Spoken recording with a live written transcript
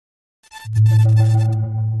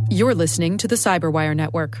You're listening to the Cyberwire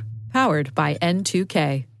Network, powered by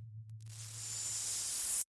N2K.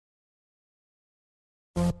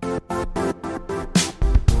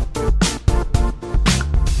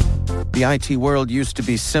 The IT world used to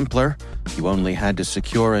be simpler. You only had to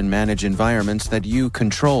secure and manage environments that you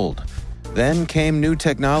controlled. Then came new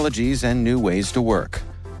technologies and new ways to work.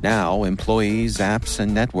 Now, employees, apps,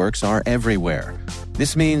 and networks are everywhere.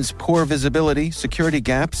 This means poor visibility, security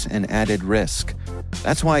gaps, and added risk.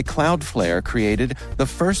 That's why Cloudflare created the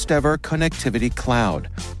first-ever connectivity cloud.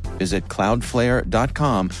 Visit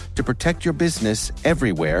cloudflare.com to protect your business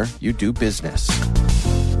everywhere you do business.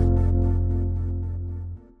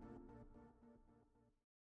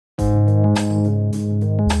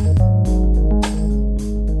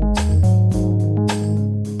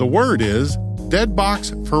 The word is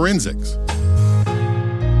deadbox forensics.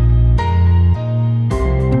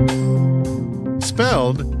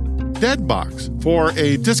 Spelled deadbox for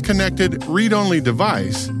a disconnected read-only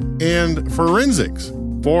device and forensics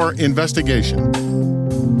for investigation.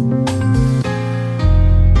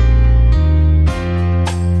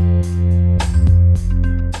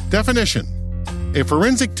 Definition: a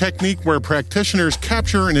forensic technique where practitioners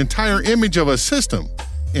capture an entire image of a system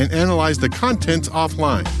and analyze the contents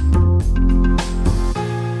offline.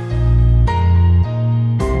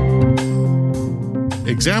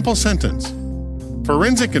 Example sentence: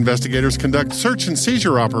 forensic investigators conduct search and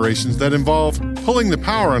seizure operations that involve pulling the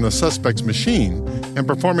power on a suspect's machine and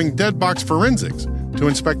performing deadbox forensics to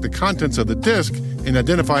inspect the contents of the disk and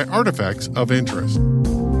identify artifacts of interest.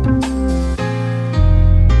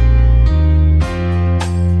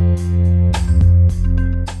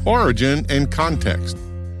 Origin and context.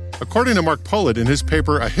 According to Mark Pollitt in his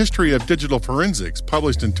paper A History of Digital Forensics,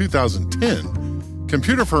 published in 2010,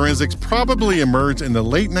 computer forensics probably emerged in the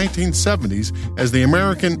late 1970s as the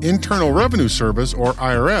American Internal Revenue Service, or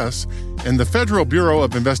IRS, and the Federal Bureau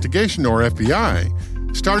of Investigation, or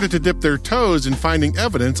FBI, started to dip their toes in finding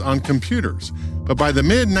evidence on computers. But by the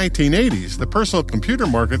mid-1980s, the personal computer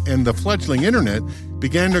market and the fledgling internet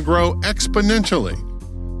began to grow exponentially.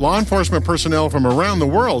 Law enforcement personnel from around the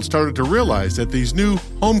world started to realize that these new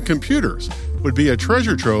home computers would be a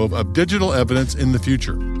treasure trove of digital evidence in the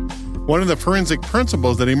future. One of the forensic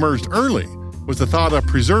principles that emerged early was the thought of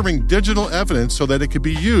preserving digital evidence so that it could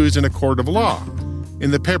be used in a court of law. In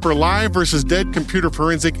the paper Live versus Dead Computer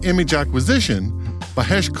Forensic Image Acquisition,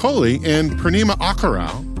 Mahesh Kohli and Purnima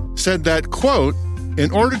Akkarao said that, quote, "In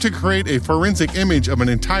order to create a forensic image of an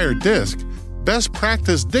entire disk, best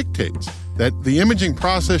practice dictates that the imaging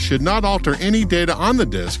process should not alter any data on the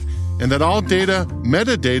disk and that all data,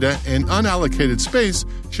 metadata, and unallocated space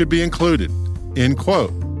should be included," end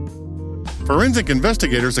quote. Forensic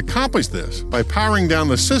investigators accomplish this by powering down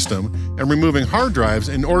the system and removing hard drives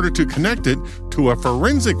in order to connect it to a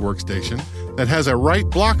forensic workstation that has a write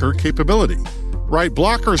blocker capability. Write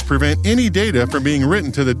blockers prevent any data from being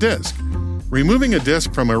written to the disk. Removing a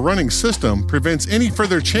disk from a running system prevents any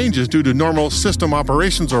further changes due to normal system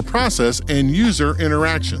operations or process and user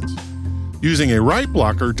interactions. Using a write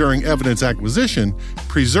blocker during evidence acquisition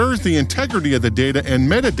preserves the integrity of the data and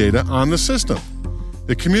metadata on the system.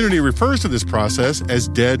 The community refers to this process as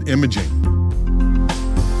dead imaging.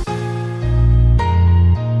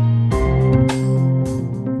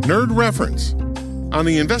 Nerd reference. On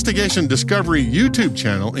the Investigation Discovery YouTube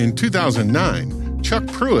channel in 2009, Chuck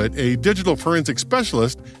Pruitt, a digital forensic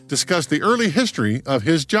specialist, discussed the early history of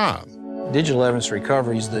his job. Digital evidence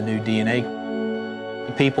recovery is the new DNA.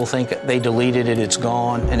 People think they deleted it, it's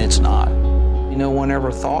gone, and it's not. No one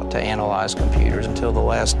ever thought to analyze computers until the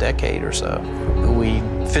last decade or so. We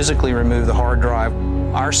physically remove the hard drive.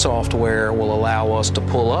 Our software will allow us to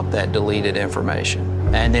pull up that deleted information.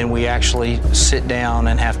 And then we actually sit down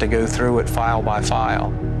and have to go through it file by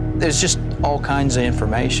file. There's just all kinds of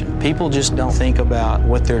information. People just don't think about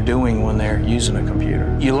what they're doing when they're using a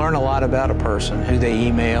computer. You learn a lot about a person, who they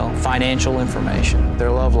email, financial information,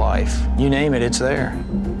 their love life. You name it, it's there.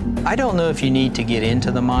 I don't know if you need to get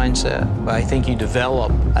into the mindset, but I think you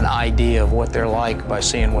develop an idea of what they're like by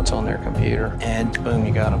seeing what's on their computer, and boom,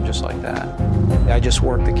 you got them just like that. I just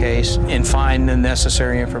work the case and find the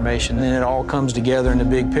necessary information, and it all comes together in the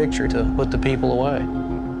big picture to put the people away.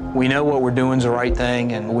 We know what we're doing is the right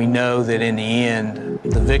thing, and we know that in the end,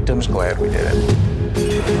 the victim's glad we did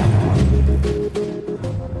it.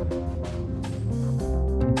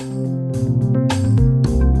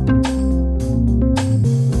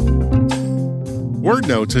 Word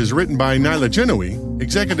Notes is written by Nyla Genoe,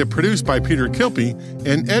 executive produced by Peter Kilpie,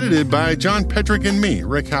 and edited by John Petrick and me,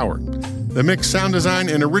 Rick Howard. The mix, sound design,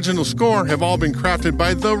 and original score have all been crafted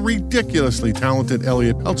by the ridiculously talented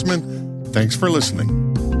Elliot Peltzman. Thanks for listening.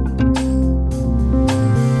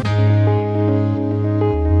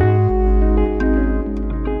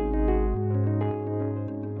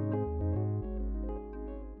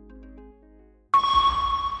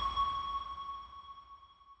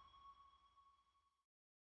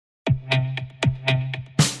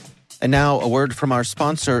 And now, a word from our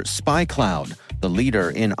sponsor, SpyCloud, the leader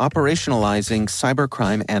in operationalizing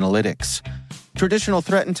cybercrime analytics. Traditional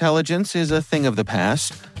threat intelligence is a thing of the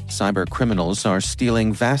past. Cyber criminals are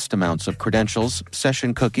stealing vast amounts of credentials,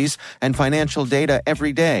 session cookies, and financial data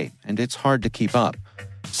every day, and it's hard to keep up.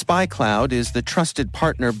 SpyCloud is the trusted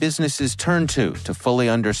partner businesses turn to fully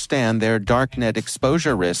understand their darknet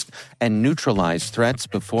exposure risk and neutralize threats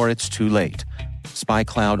before it's too late.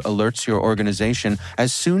 SpyCloud alerts your organization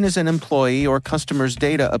as soon as an employee or customer's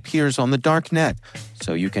data appears on the dark net,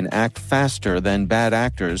 so you can act faster than bad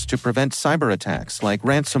actors to prevent cyber attacks like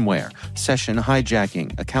ransomware, session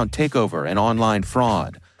hijacking, account takeover, and online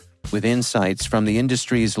fraud. With insights from the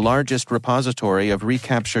industry's largest repository of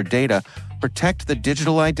recaptured data, protect the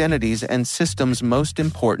digital identities and systems most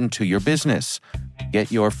important to your business.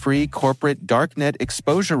 Get your free corporate darknet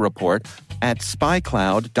exposure report at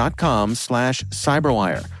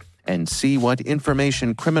spycloud.com/cyberwire and see what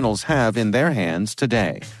information criminals have in their hands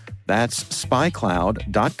today. That's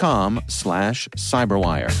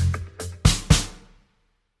spycloud.com/cyberwire.